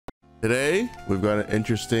Today, we've got an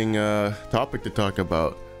interesting topic to talk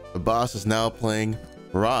about. The boss is now playing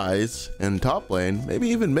Ryze in top lane, maybe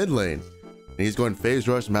even mid lane. And he's going Phase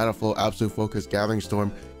Rush, Mana Flow, Absolute Focus, Gathering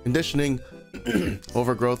Storm, Conditioning,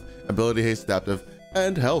 Overgrowth, Ability Haste, Adaptive,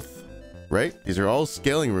 and Health. Right? These are all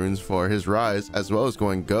scaling runes for his Ryze, as well as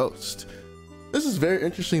going Ghost. This is very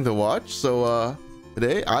interesting to watch. So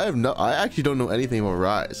today, I actually don't know anything about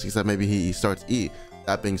Ryze, except maybe he starts E.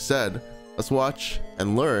 That being said, let's watch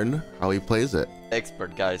and learn how he plays it.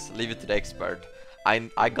 Expert, guys, leave it to the expert.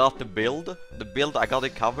 I got the build I got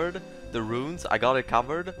it covered, the runes I got it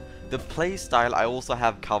covered, the playstyle I also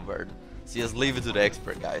have covered. So just leave it to the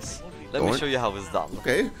expert, guys. Let me show you how it's done.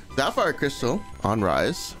 Okay, Sapphire Crystal on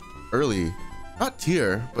Ryze, early, not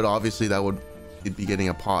tier, but obviously that would, you'd be getting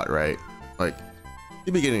a pot, right? Like,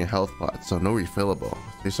 you'd be getting a health pot, so no refillable.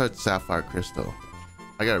 So you start Sapphire Crystal.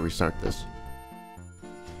 I gotta restart this.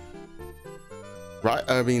 Right,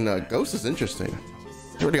 I mean, Ghost is interesting.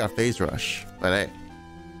 He already got Phase Rush, but hey.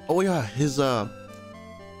 Oh yeah, his I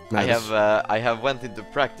have went into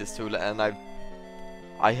practice tool and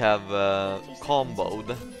I have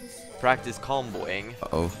comboed, practice comboing. Uh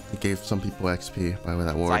oh, he gave some people XP by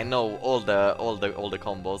that word. So I know all the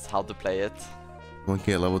combos, how to play it.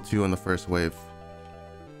 1k at level 2 on the first wave.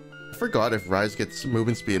 I forgot if Ryze gets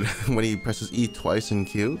movement speed when he presses E twice in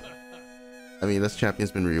Q. I mean, this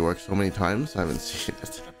champion's been reworked so many times, I haven't seen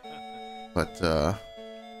it. But,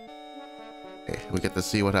 hey, we get to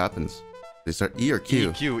see what happens. They start E or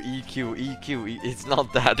Q? EQ. It's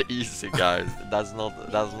not that easy, guys. That's not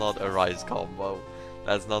a Ryze combo.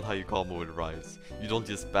 That's not how you combo with Ryze. You don't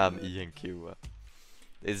just spam E and Q.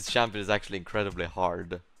 This champion is actually incredibly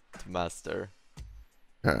hard to master.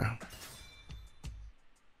 Yeah.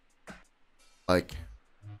 Like,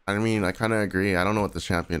 I mean, I kind of agree. I don't know what this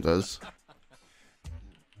champion does.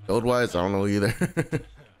 Build wise, I don't know either.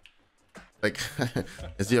 Like,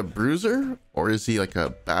 is he a bruiser or is he like a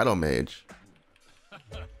battle mage?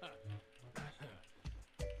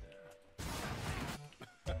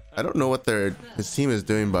 I don't know what his team is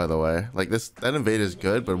doing, by the way. Like, that invade is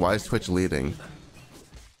good, but why is Twitch leading?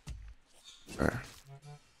 Alright.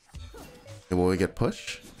 Okay, will we get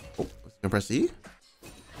push? Oh, gonna press E?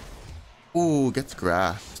 Ooh, gets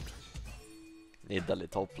grasped. Italy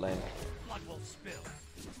top lane.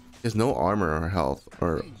 There's no armor or health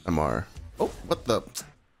or MR. Oh, what the?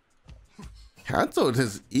 Cancelled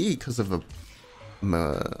his E because of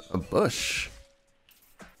a bush.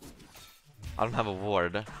 I don't have a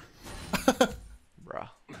ward. Bruh.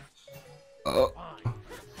 Oh.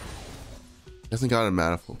 Hasn't got a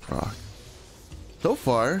manifold proc. So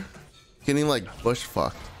far, getting like bush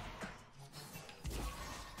fucked.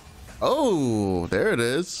 Oh, there it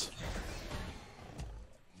is.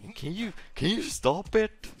 Can you stop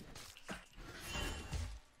it?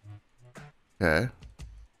 Okay.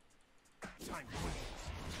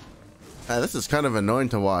 This is kind of annoying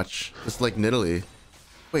to watch. Just like Nidalee.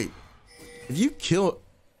 Wait, if you kill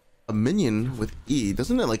a minion with E,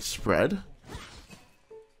 doesn't it like spread?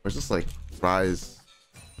 Or is this like Ryze?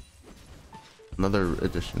 Another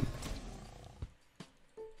edition.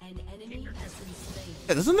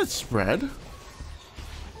 Yeah, doesn't it spread?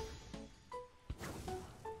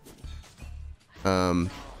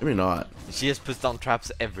 Maybe not. She just puts down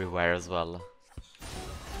traps everywhere as well.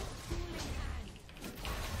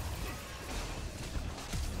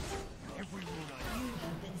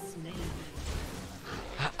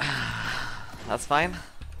 That's fine.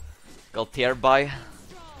 Got tier by.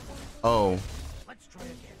 Oh.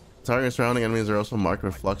 Target surrounding enemies are also marked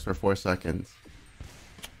with flux for 4 seconds.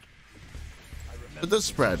 It does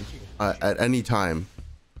spread at any time.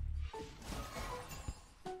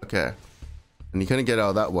 Okay. And he couldn't get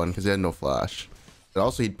out of that one because he had no flash. But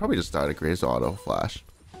also, he'd probably just died at Grace auto flash.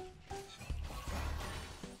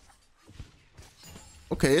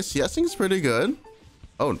 Okay, CSing is pretty good.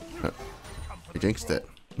 Oh, he jinxed it.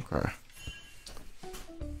 Okay.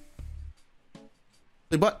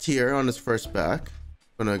 They bought tier on his first back.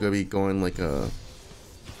 Gonna go be going like a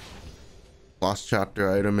lost chapter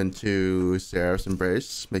item into Seraph's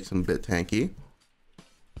Embrace. Makes him a bit tanky.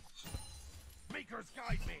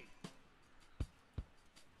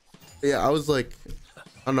 Yeah, I was like, I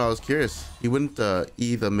don't know, I was curious. He wouldn't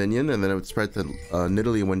E the minion and then it would spread to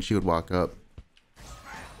Nidalee when she would walk up.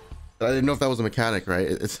 But I didn't know if that was a mechanic, right?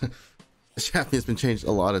 It's the champion's been changed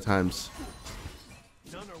a lot of times.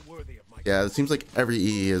 Yeah, it seems like every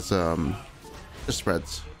E is just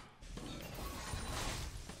spreads.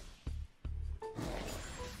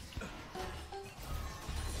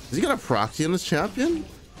 Is he got a proxy on this champion?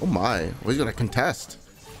 Oh my, well, he's gonna contest.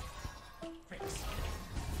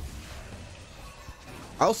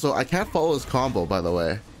 Also, I can't follow his combo, by the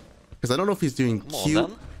way, because I don't know if he's doing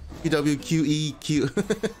Q, W, Q, E, Q,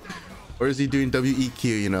 or is he doing W, E,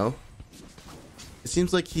 Q, you know? It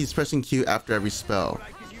seems like he's pressing Q after every spell.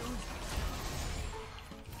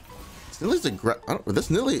 Nilly's this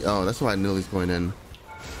Nilly, oh, that's why Nilly's going in.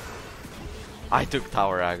 I took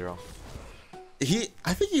tower aggro.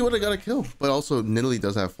 I think he would have got a kill, but also Nilly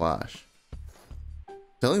does have flash.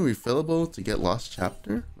 Telling refillable to get lost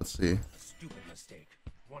chapter? Let's see.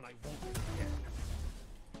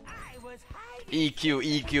 EQ,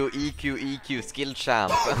 EQ, EQ, EQ, skill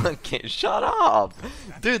champ. Okay, shut up,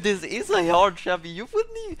 dude. This is a hard champion. You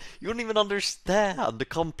don't even understand the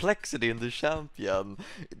complexity in the champion.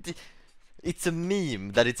 It's a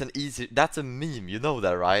meme that it's an easy. That's a meme. You know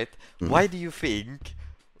that, right? Why do you think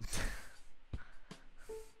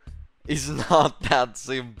it's not that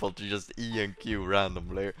simple to just E and Q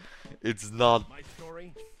randomly? It's not.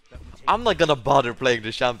 I'm not gonna bother playing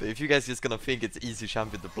the champion. If you guys just gonna think it's easy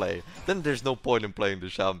champion to play, then there's no point in playing the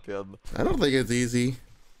champion. I don't think it's easy.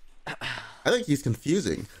 I think he's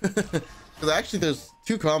confusing. Because actually there's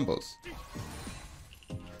two combos.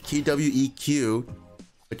 QWEQ,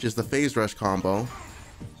 which is the phase rush combo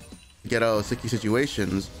to get out of sticky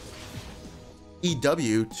situations.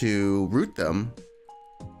 EW to root them.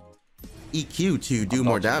 EQ to do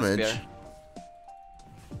more damage.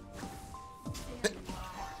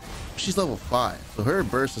 She's level 5, so her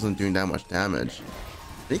burst isn't doing that much damage.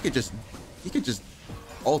 He could just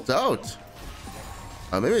ult out.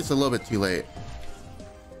 Maybe it's a little bit too late.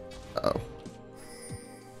 Uh oh.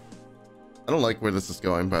 I don't like where this is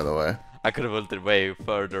going, by the way. I could have ulted way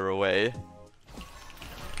further away.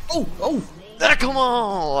 Oh, oh! Ah, come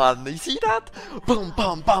on! You see that? Boom,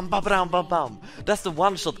 bam, bam, bam, bam, bam, bam. That's the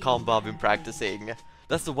one-shot combo I've been practicing.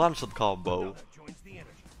 That's the one-shot combo.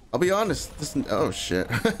 I'll be honest, this. Oh shit.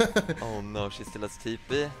 Oh no, she still has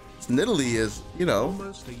TP. Nidalee is, you know.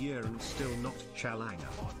 Almost a year and still not Chalanga.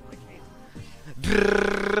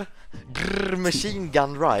 Grrr, grrr, machine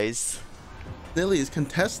gun Ryze. Nidalee is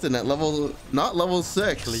contestant at level, not level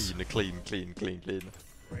 6. Clean, clean, clean, clean, clean.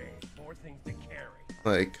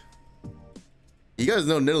 Like, you guys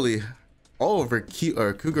know Nidalee all over Q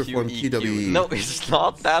or Cougar form QWE. No, it's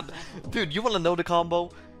not that. Dude, you wanna know the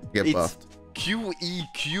combo? Get buffed. Q E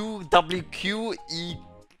Q W Q E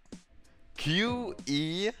Q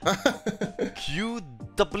E Q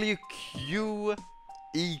W Q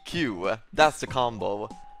E Q. That's the combo.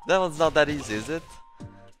 That one's not that easy, is it?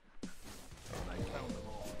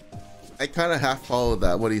 I kind of half followed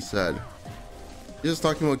that, what he said. He's just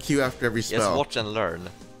talking about Q after every spell. Yes, watch and learn.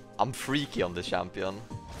 I'm freaky on this champion.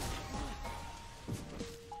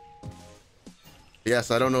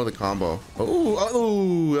 Yes, I don't know the combo.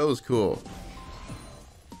 Oh, that was cool.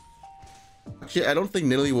 Actually, I don't think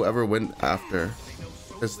Nidalee will ever win after.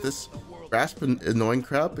 Because this grasp and annoying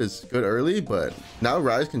crap is good early, but now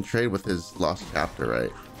Ryze can trade with his lost chapter,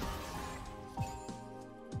 right?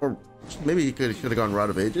 Or maybe he could have gone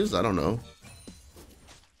Rod of Ages, I don't know.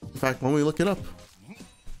 In fact, when we look it up,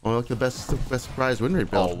 when we look at the best prize win rate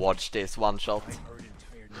build. Oh, watch this one shot.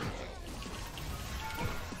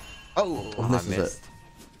 Oh, I this is missed. it.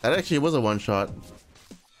 That actually was a one shot.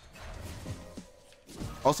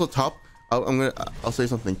 Also, I'll say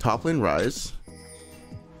something. Top lane Ryze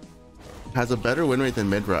has a better win rate than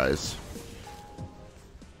mid Ryze.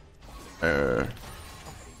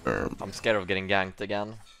 I'm scared of getting ganked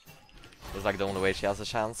again. It's like the only way she has a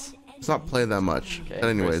chance. It's not played that much. Okay, But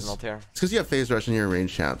anyways, it's not here. it's because you have phase rush and you're a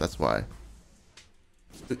range champ. That's why.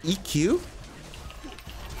 EQ?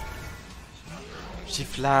 She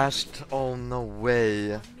flashed. Oh no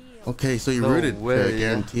way. Okay, so you No rooted to way.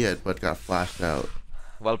 guarantee it, but got flashed out.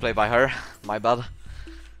 Well played by her. My bad.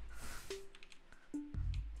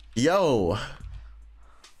 Yo!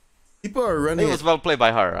 People are It running. was well played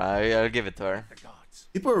by her. I'll give it to her.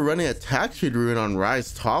 People are running attack speed rune on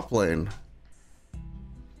Ryze top lane.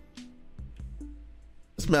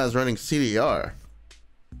 This man's running CDR.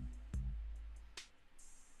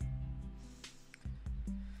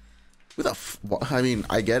 Who the I mean,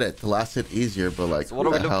 I get it. The last hit easier, but like, So what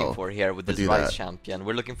are we who the looking hell for here with would this do Ryze that? champion?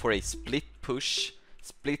 We're looking for a split push.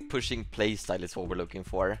 Split pushing playstyle is what we're looking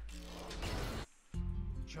for.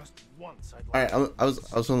 Just once I'd All right, I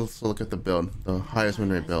was gonna look at the build, the highest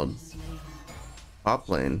win rate build. Top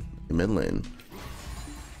lane, mid lane.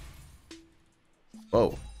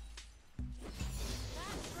 Whoa.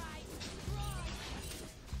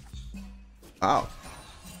 Wow.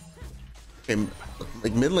 Okay,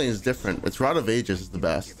 like mid lane is different. It's Rod of Ages is the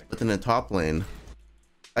best, but then in top lane,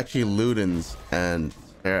 actually Ludens and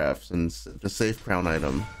Seraphs and the safe crown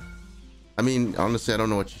item. I mean, honestly, I don't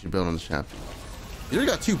know what you should build on the champion. You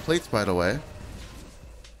already got 2 plates, by the way.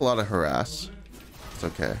 A lot of harass. It's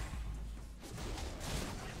okay.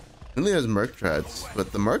 Only has Merc Treads,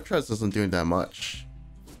 but the Merc Treads isn't doing that much.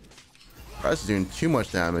 Ryze is doing too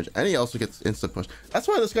much damage, and he also gets insta push. That's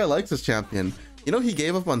why this guy likes this champion. You know, he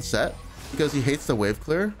gave up on set because he hates the wave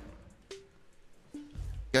clear. He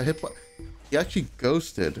got hit by... He actually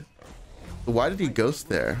ghosted. But why did he ghost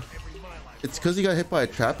there? It's because he got hit by a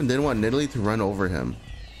trap and didn't want Nidalee to run over him.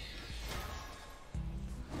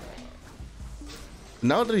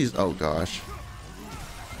 Now that he's... Oh, gosh.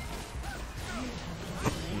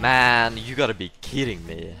 Man, you gotta be kidding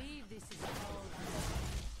me.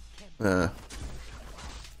 It's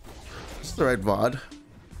the right VOD. I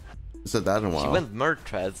said that in a while. She went Merc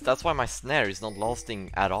Treads, that's why my snare is not lasting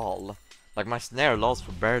at all. Like, my snare lasts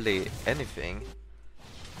for barely anything.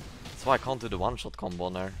 That's why I can't do the one-shot combo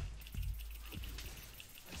on her.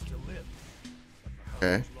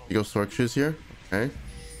 Okay, you go Stork Shoes here. Okay.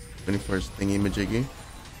 Waiting for his thingy majiggy.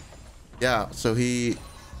 Yeah, so he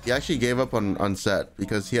actually gave up on set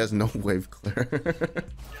because he has no wave clear.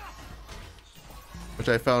 Which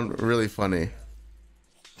I found really funny.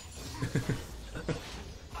 They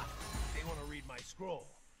want to read my scroll.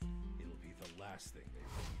 It'll be the last thing they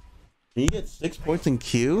read. Can you get 6 points in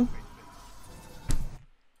Q?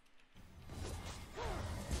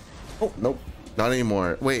 Oh, nope. Not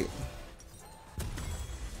anymore. Wait.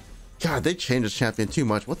 God, they changed this champion too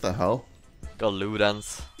much. What the hell? Got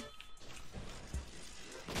Ludens.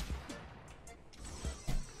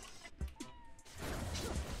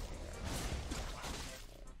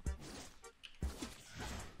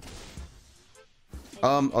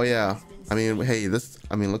 Oh yeah. I mean, hey, this...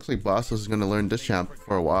 I mean, looks like Boss is gonna learn this champ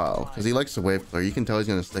for a while. Because he likes the wave clear. You can tell he's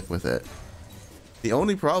gonna stick with it. The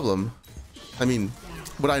only problem... I mean,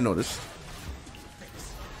 what I noticed...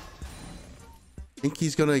 I think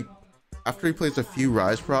he's gonna... After he plays a few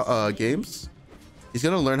Ryze games... He's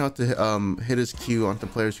gonna learn how to hit his Q onto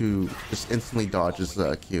players who just instantly dodge his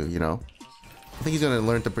Q, you know? I think he's gonna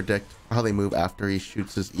learn to predict how they move after he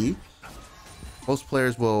shoots his E. Most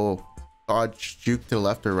players will dodge juke to the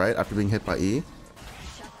left or right after being hit by E.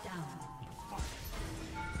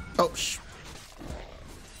 Oh,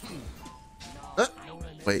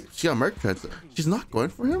 wait, she got Merc Treads. She's not going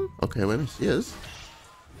for him? Okay, wait a minute, she is.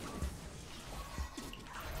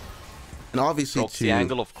 And obviously Proxy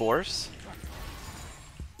angle, of course.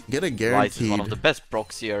 Get a Ryze guaranteed is one of the best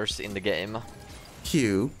proxiers in the game.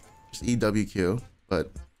 Q, just EWQ, but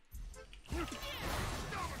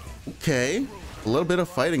okay, a little bit of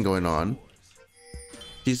fighting going on.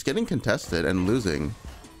 She's getting contested and losing.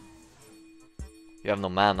 You have no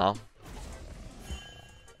mana.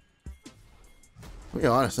 To be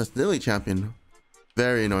honest, that's Nidalee champion.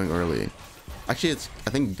 Very annoying early. Actually, it's I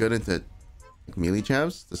think good into melee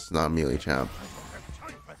champs. This is not a melee champ.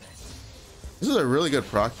 This is a really good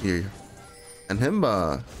proc here. And him,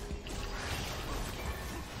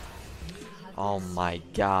 Oh my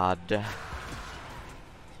god.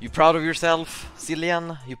 You proud of yourself,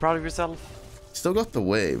 Cillian? You proud of yourself? still got the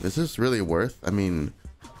wave. Is this really worth? I mean,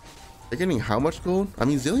 they're getting how much gold? I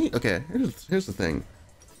mean, Zillion. Okay, here's the thing.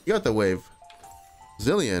 You got the wave.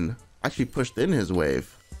 Zillion actually pushed in his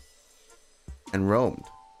wave and roamed.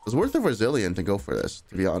 It was worth it for Zillion to go for this,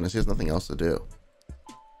 to be honest. He has nothing else to do.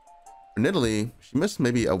 For Nidalee, she missed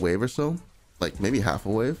maybe a wave or so, like maybe half a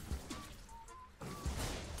wave,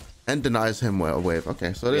 and denies him a wave.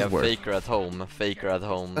 Okay, so it is worth. Faker at home. Faker at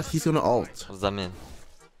home. He's gonna ult. What does that mean?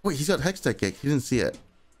 Wait, he's got Hex Tech kick. He didn't see it.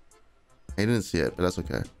 He didn't see it, but that's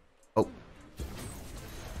okay. Oh,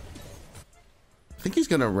 I think he's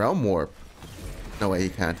gonna realm warp. No way, he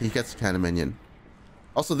can't. He gets kind of minion.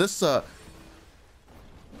 Also, this I'm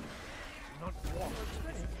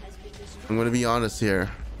gonna be honest here.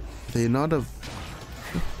 They not have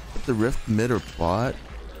put the rift mid or bot.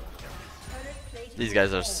 These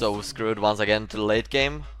guys are so screwed once again to the late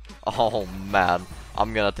game. Oh man,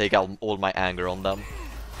 I'm gonna take out all my anger on them.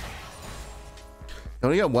 They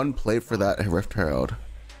only got one plate for that Rift Herald.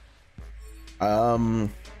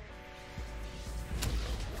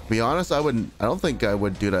 Be honest, I don't think I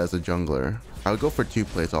would do that as a jungler. I would go for 2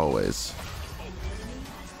 plates always.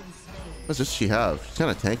 What does she have? She's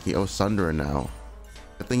kind of tanky. Oh, Sunderer now.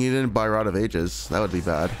 Good thing you didn't buy Rod of Ages. That would be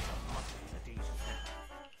bad.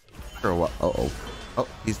 For a while. Uh-oh. Oh,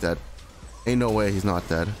 he's dead. Ain't no way he's not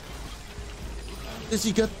dead.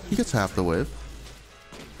 He gets half the wave.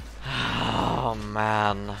 Oh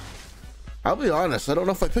man. I'll be honest, I don't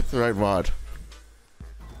know if I picked the right mod.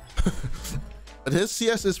 But his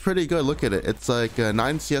CS is pretty good. Look at it. It's like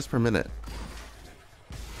 9 CS per minute.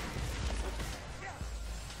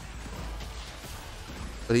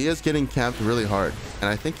 But he is getting camped really hard. And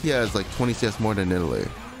I think he has like 20 CS more than Italy.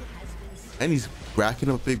 And he's racking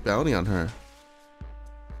up a big bounty on her.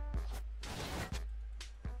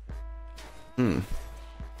 He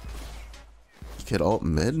could ult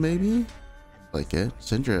mid maybe? Like it.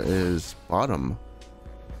 Syndra is bottom.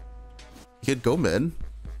 He could go mid,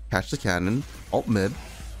 catch the cannon, ult mid,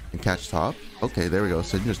 and catch top. Okay, there we go.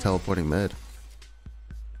 Syndra's teleporting mid.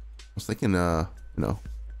 I was thinking, you know,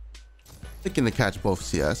 thinking to catch both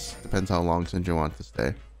CS. Depends how long Syndra wants to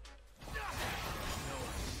stay.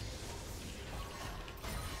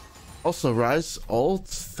 Also, Ryze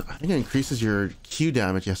ult, I think it increases your Q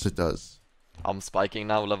damage. Yes, it does. I'm spiking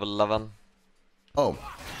now, level 11. Oh,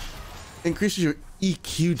 increases your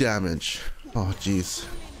EQ damage. Oh, jeez.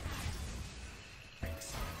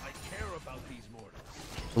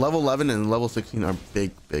 Level 11 and level 16 are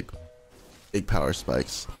big power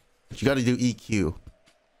spikes. But you got to do EQ.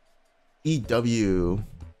 EW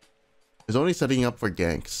is only setting up for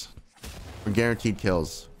ganks, for guaranteed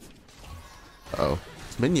kills. Uh oh,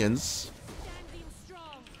 it's minions.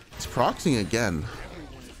 It's proxying again.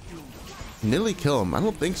 Nearly kill him. I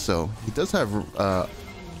don't think so. He does have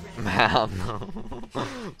Man.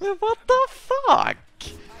 What the fuck?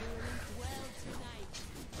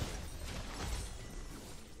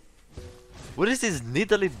 What is this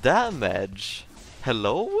needly damage?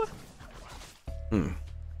 Hello?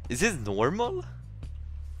 Is this normal?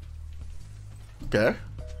 Okay.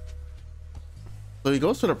 So he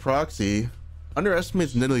goes for the proxy,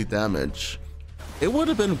 underestimates Nidalee damage. It would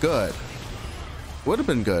have been good. Would have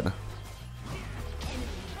been good.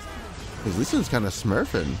 Because Lee Sin's kind of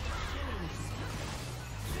smurfing.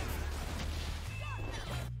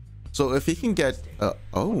 So if he can get,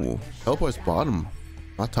 oh, Hellboy's bottom,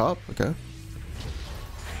 not top. Okay.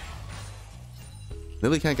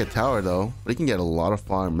 Nidalee can't get tower though, but he can get a lot of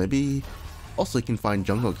farm. Maybe also he can find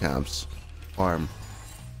jungle camps, farm.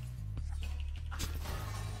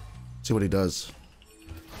 See what he does.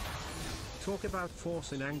 Talk about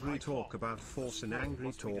force and angry, talk about force and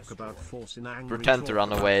angry, talk about force and angry. Pretend to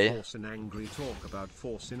run away. Force and angry, talk about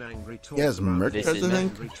force and angry, talk. He has Merc This present, I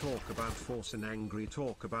is think. Talk about force and angry,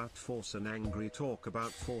 talk about force and angry, talk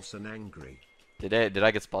about force and angry. Did I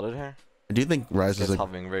get spotted here? I do think Ryze is It's a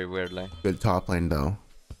hovering very weirdly. good top lane though.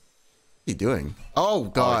 What's he doing? Oh Oh,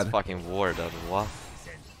 god. it's fucking ward. What?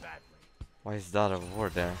 Why is that a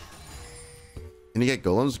ward there? Can you get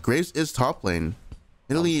golems? Graves is top lane.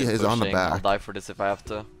 Nidalee I'm is on the pushing. I'll back. die for this if I have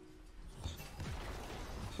to.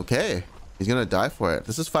 Okay. He's gonna die for it.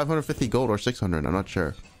 This is 550 gold or 600. I'm not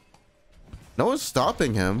sure. No one's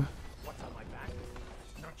stopping him.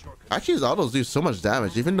 Actually, his autos do so much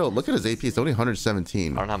damage. Even though, look at his AP. It's only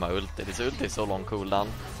 117. I don't have my ulti. This ulti is so long cooldown.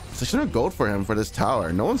 600 gold for him for this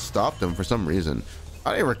tower. No one stopped him for some reason.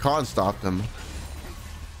 I think Rakan stopped him.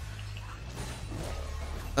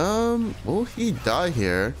 Will he die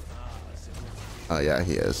here? Oh yeah,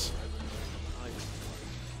 he is.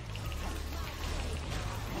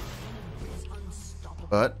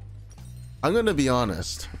 But I'm gonna be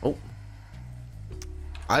honest. Oh,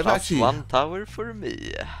 I've Just actually. one tower for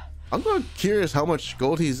me. I'm curious how much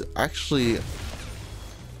gold he's actually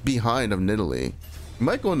behind of Nidalee. He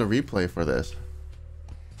might go in the replay for this.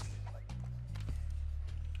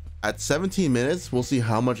 At 17 minutes, we'll see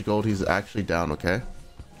how much gold he's actually down. Okay,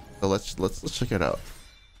 so let's check it out.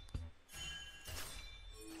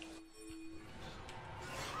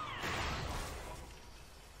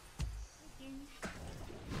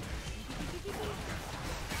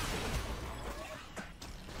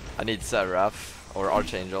 I need Seraph or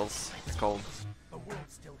Archangels. It's called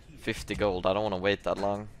 50 gold. I don't want to wait that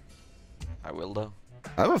long. I will though.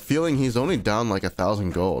 I have a feeling he's only down like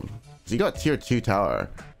 1,000 gold. He got tier 2 tower.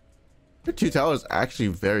 Tier 2 tower is actually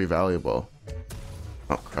very valuable.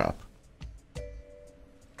 Oh crap.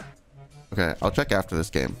 Okay, I'll check after this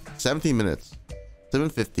game. 17 minutes.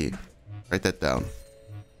 750. Write that down.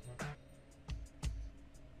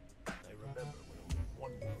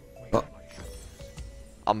 Oh,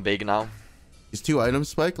 I'm big now. these 2 items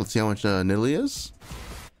spike. Let's see how much Nidalee is.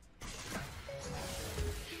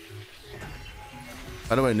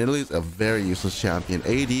 By the way, Nidalee is a very useless champion.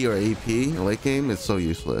 AD or AP in late game is so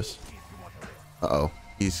useless. Uh-oh.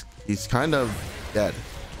 He's kind of dead.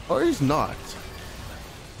 Or he's not.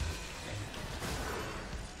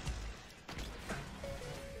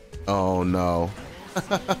 Oh no.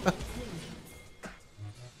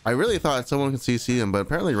 I really thought someone could CC him, but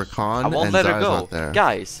apparently Rakan I won't and let her Zai's go. not there.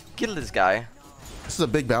 Guys, kill this guy. This is a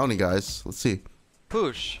big bounty, guys. Let's see.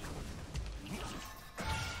 Push.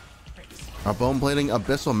 Our bone plating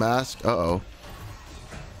abyssal mask. Uh-oh.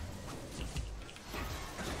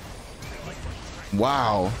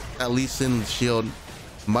 Wow, that Lee Sin shield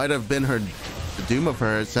might have been her the doom of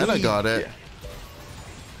her. Senna got it.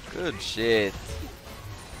 Good shit.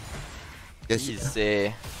 Yes,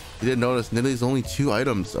 Easy. you didn't notice Nidalee's only 2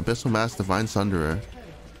 items: Abyssal Mask, Divine Sunderer,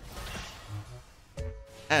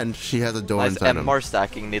 and she has a Doran's Nice item. MR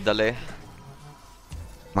stacking, Nidalee.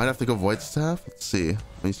 Might have to go Void Staff. Let's see.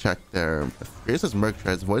 Let me check there. If Grace has Merc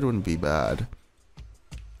Treads, Void wouldn't be bad.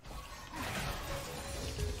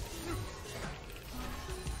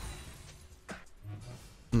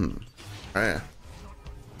 Alright.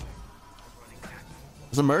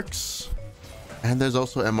 There's the Mercs. And there's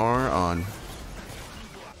also MR on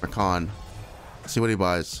Rakan. See what he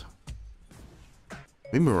buys.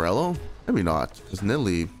 Maybe Morello? Maybe not. Because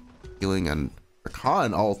Nidalee healing and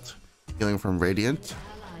Rakan ult healing from Radiant.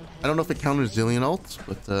 I don't know if it counters Zillion ult,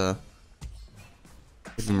 but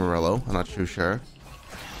maybe Morello. I'm not too sure.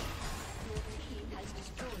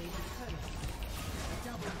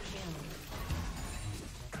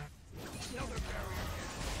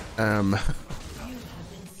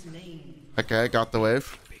 Okay, I got the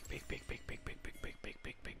wave.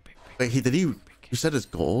 Wait, did he reset his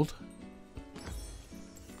gold?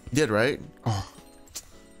 He did, right? Oh.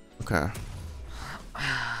 Okay.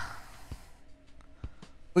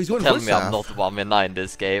 Oh, he's going Tell Void me I'm Staff. not 1v9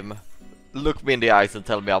 this game. Look me in the eyes and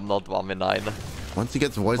tell me I'm not 1v9. Once he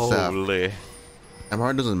gets Void Staff, Holy.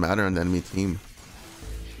 MR doesn't matter on the enemy team.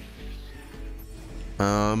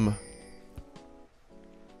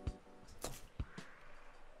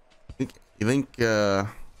 You think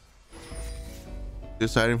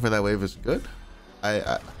deciding for that wave is good?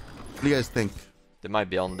 What do you guys think? They might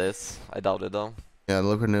be on this. I doubt it though. Yeah,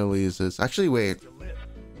 look where Nidalee is. Actually, wait.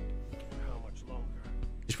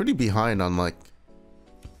 He's pretty behind on like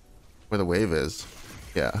where the wave is.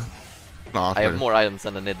 Yeah. I have more items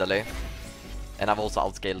than the Nidalee. And I've also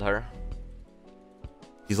outscaled her.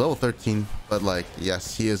 He's level 13, but like,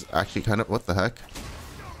 yes, he is actually kind of, what the heck?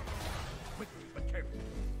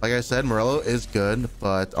 Like I said, Morello is good,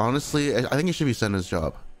 but honestly, I think he should be Senna's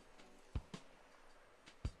job.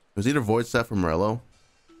 It was either Void Staff or Morello.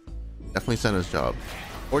 Definitely Senna's job.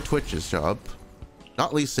 Or Twitch's job.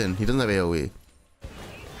 Not Lee Sin, he doesn't have AoE.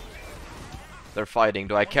 They're fighting,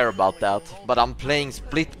 do I care about that? But I'm playing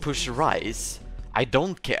split push Ryze. I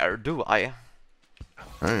don't care, do I?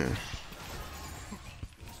 Alright.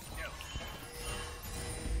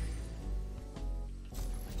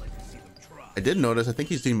 I did notice, I think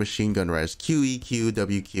he's doing machine gun Ryze. Q, E, Q,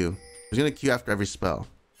 W, Q. He's gonna Q after every spell.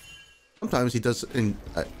 Sometimes he does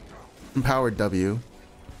empowered W.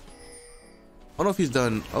 I don't know if he's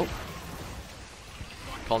done, oh.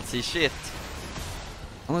 Can't see shit.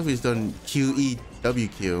 I don't know if he's done Q, E, W,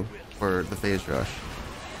 Q for the phase rush.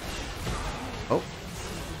 Oh.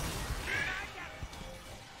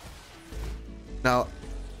 Now,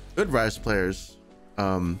 good Ryze players,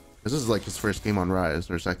 this is like his first game on Ryze,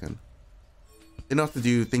 or second. They know how to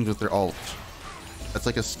do things with their ult. That's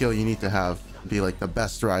like a skill you need to have to be like the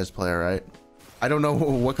best Ryze player, right? I don't know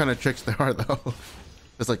what kind of tricks there are though.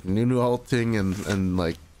 It's like new ulting and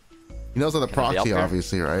like, he knows how to proxy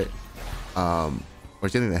obviously, right? Or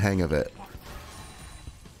he's getting the hang of it.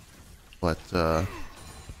 But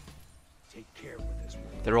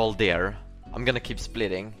They're all there. I'm gonna keep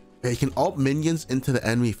splitting. yeah, you can ult minions into the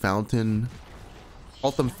enemy fountain.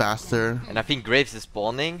 Ult them faster. And I think Graves is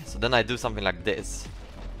spawning, so then I do something like this.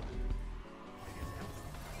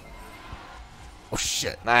 Oh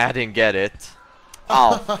shit. Nah, I didn't get it.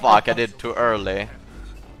 Oh fuck, I did too early.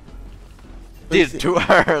 Did too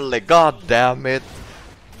early, god damn it.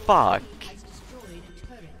 Fuck.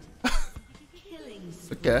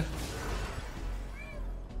 Okay.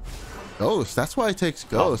 Ghost, that's why it takes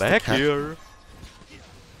Ghost. Back here.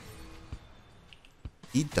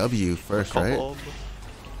 EW first, Come right? on.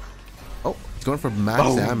 Oh, it's going for max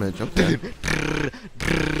Boom. damage. Okay.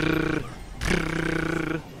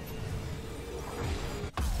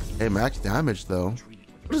 Hey, max damage though.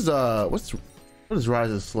 What is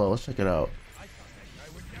Ryze's slow? Let's check it out.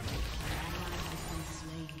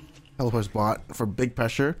 Teleport's bot for big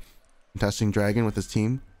pressure. Testing Dragon with his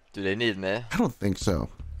team. Do they need me? I don't think so.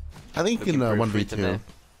 I think he can Looking pretty free 1v2.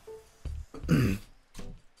 to me.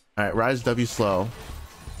 Alright, Ryze W slow.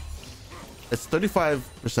 It's 35%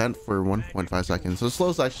 for 1.5 seconds. So slow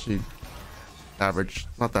is actually average.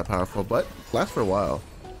 Not that powerful, but lasts for a while.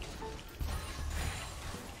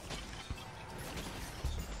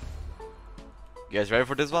 You guys ready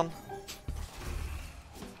for this one?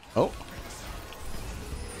 Oh.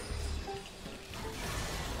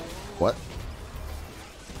 What?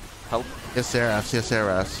 Help. Yes, Seraph. Yes,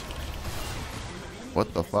 Seraph.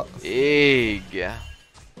 What the fuck? Big.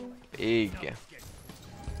 Big.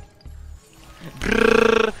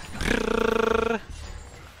 Brrr, brrr.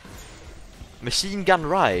 Machine gun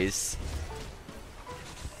Ryze.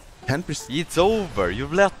 10%. It's over.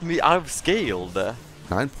 You've let me. I've scaled.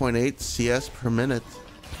 9.8 CS per minute.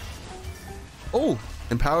 Oh,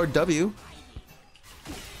 empowered W.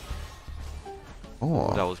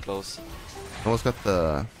 Oh, That was close. almost got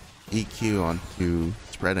the EQ onto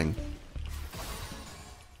spreading.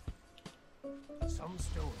 Some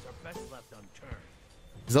stones are best left unturned.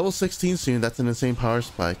 He's level 16 soon. That's an insane power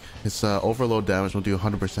spike. His overload damage will do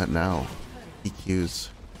 100% now. EQs.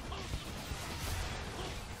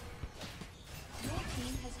 Your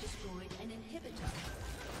team has destroyed an inhibitor.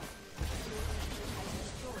 Has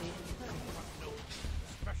destroyed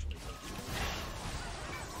a turret.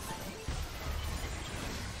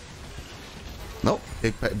 Nope,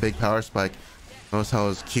 big power spike. Notice how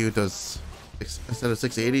his Q does, instead of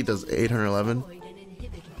 680, does 811. Destroyed an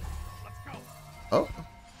inhibitor. Oh,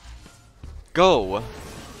 Go.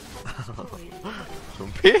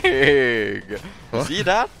 Pig. What? See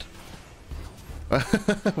that?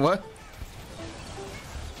 what?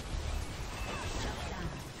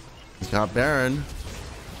 He's got Baron.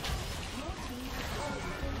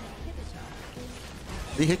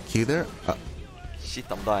 Did he hit Q there? Shit,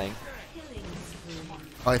 I'm dying.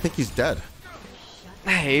 Oh, I think he's dead.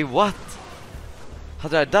 Hey, what? How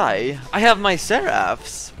did I die? I have my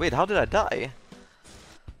Seraphs. Wait, how did I die?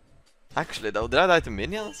 Actually, though, did I die to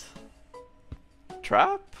minions?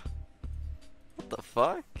 Trap? What the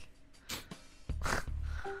fuck?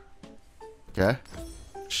 Okay.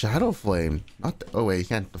 Shadow Flame. Not. Oh wait, you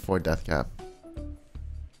can't afford Death Cap.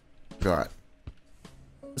 God.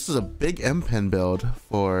 This is a big M-Pen build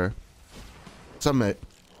for some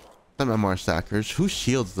MR stackers. Who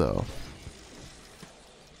shields though?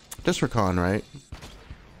 Just for con, right?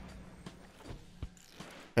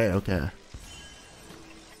 Hey, okay.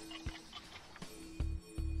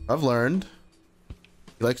 I've learned.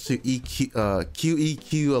 He likes to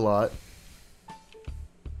QEQ a lot.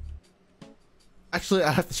 Actually,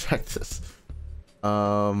 I have to check this.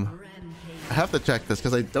 I have to check this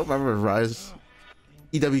because I don't remember Ryze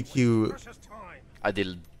EWQ. I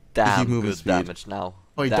did damn move good his speed? damage now.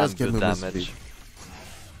 Oh, he damn does get good movement damage. speed.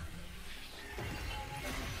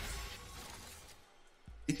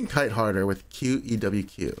 You can kite harder with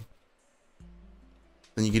QEWQ.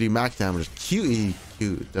 Then you can do max damage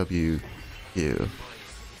QEQWQ.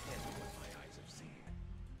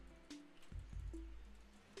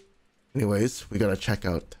 Anyways, we gotta check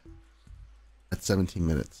out at 17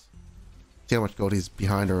 minutes. See how much gold he's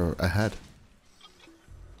behind or ahead.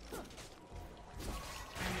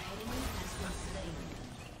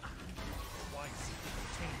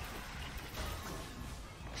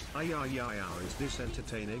 Is this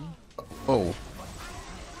entertaining? Oh.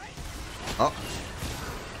 Oh.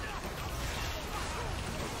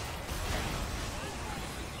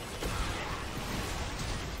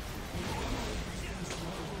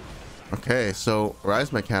 Okay, so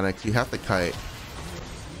Ryze mechanics, you have to kite.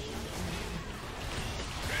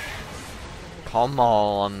 Come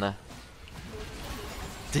on.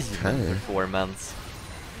 Demon Okay. performance.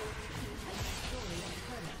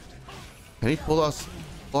 Can he pull us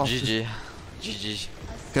off? GG. GG.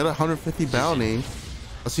 Get a 150 bounty.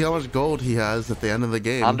 Let's see how much gold he has at the end of the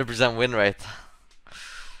game. 100% win rate.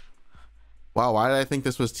 Wow, why did I think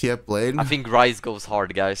this was TF Blade? I think Ryze goes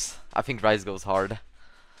hard, guys. I think Ryze goes hard.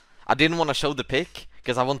 I didn't want to show the pick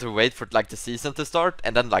because I want to wait for like the season to start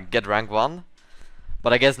and then like get rank 1.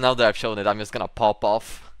 But I guess now that I've shown it, I'm just gonna pop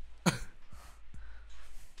off.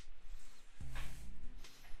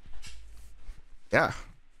 Yeah.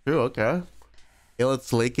 True, okay.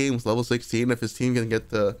 It's late games, level 16. If his team can get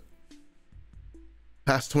the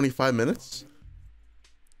past 25 minutes,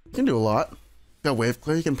 he can do a lot. Got wave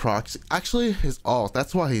clear, he can proxy. Actually, his ult,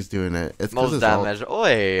 that's why he's doing it. It's 'cause Most his damage.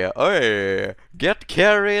 Oi, oi. Get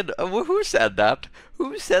carried. Who said that?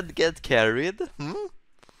 Who said get carried? Hmm?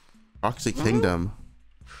 Proxy Kingdom.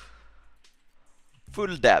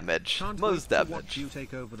 Full damage. Can't Most wait to watch damage. you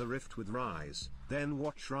take over the rift with Ryze, then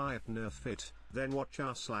watch Riot nerf it, then watch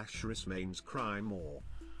r/Riz mains cry more.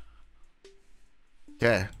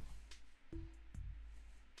 Okay.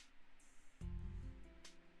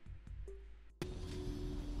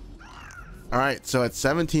 Alright, so at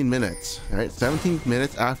 17 minutes. Alright, 17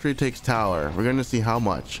 minutes after he takes tower. We're gonna see how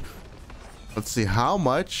much. Let's see how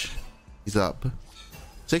much he's up.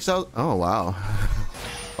 6,000. Oh wow.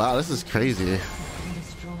 Wow, this is crazy.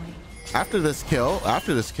 After this kill,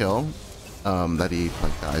 that he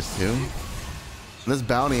like dies to. This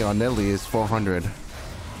bounty on Nidalee is 400.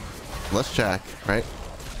 Let's check, right?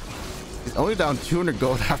 He's only down 200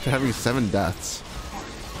 gold after having 7 deaths.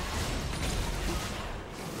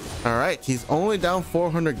 All right, he's only down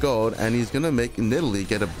 400 gold, and he's gonna make Nidalee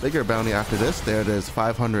get a bigger bounty after this. There it is,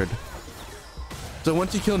 500. So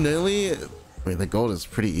once you kill Nidalee, I mean, the gold is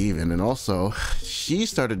pretty even. And also, she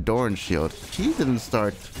started Doran's shield. He didn't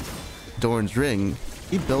start Doran's ring.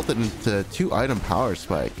 He built it into 2-item power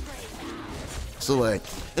spike. So like,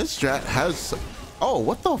 this strat has... Oh,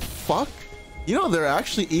 what the fuck? You know, they're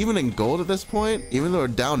actually even in gold at this point, even though they're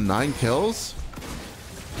down 9 kills.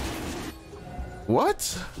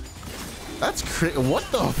 What? That's crazy. What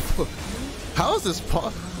the how is this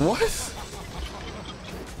what?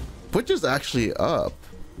 Twitch is actually up.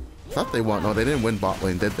 Thought they won. No, they didn't win bot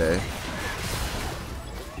lane, did they?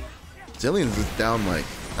 Zillions is down like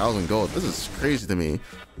 1,000 gold. This is crazy to me.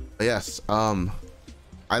 But yes,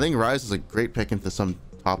 I think Ryze is a great pick into some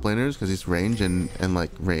top laners because he's range and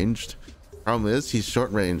like ranged. Problem is he's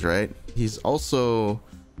short range, right? He's also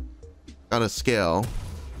got a scale,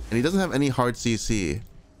 and he doesn't have any hard CC.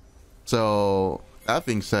 So that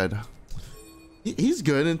being said, he's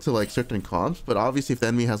good into like certain comps, but obviously if the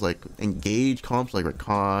enemy has like engaged comps like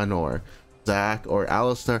Rakan or Zac or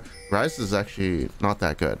Alistar, Ryze is actually not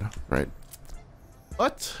that good, right?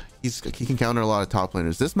 But he can counter a lot of top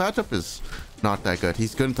laners. This matchup is not that good.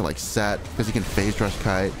 He's good into like Set because he can phase rush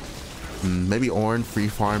kite. Maybe Ornn free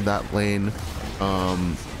farm that lane.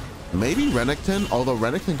 Maybe Renekton, although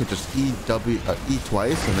Renekton could just E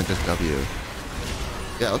twice and then just W.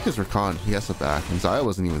 Yeah, look at his Rakan. He has to back, and Xayah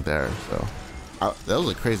wasn't even there, so that was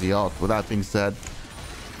a crazy ult. With that being said,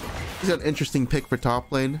 he's an interesting pick for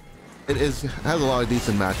top lane. Has a lot of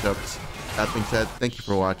decent matchups. That being said, thank you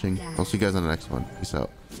for watching. I'll see you guys on the next one. Peace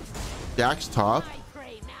out. Jack's top.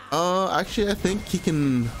 Actually, I think he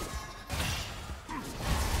can.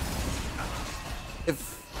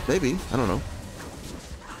 Maybe, I don't know.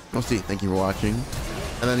 We'll see. Thank you for watching.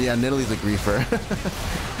 And then yeah, Nidalee's a griefer.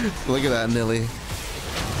 Look at that, Nidalee.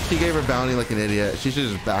 She gave her bounty like an idiot. She should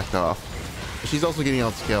have just backed off. She's also getting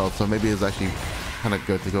outscaled, so maybe it's actually kind of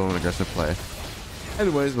good to go in aggressive play.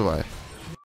 Anyways, bye bye.